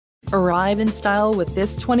Arrive in style with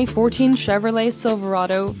this 2014 Chevrolet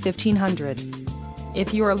Silverado 1500.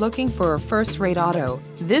 If you are looking for a first-rate auto,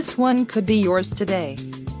 this one could be yours today.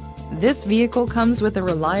 This vehicle comes with a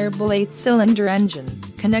reliable 8-cylinder engine,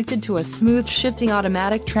 connected to a smooth shifting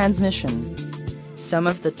automatic transmission. Some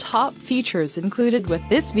of the top features included with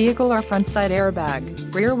this vehicle are front side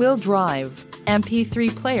airbag, rear-wheel drive,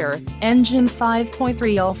 MP3 player, engine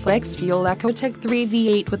 5.3L flex fuel Ecotec 3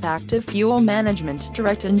 V8 with active fuel management,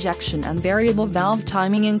 direct injection and variable valve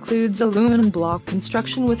timing, includes aluminum block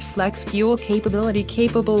construction with flex fuel capability,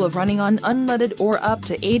 capable of running on unleaded or up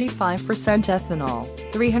to 85% ethanol,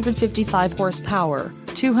 355 horsepower,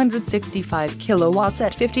 265 kilowatts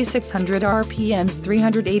at 5600 RPMs,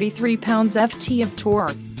 383 pounds-ft of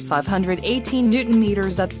torque, 518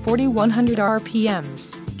 Newton-meters at 4100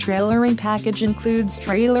 RPMs. Trailering package includes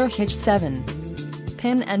trailer hitch,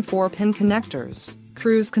 7-pin and 4-pin connectors,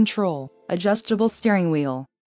 cruise control, adjustable steering wheel,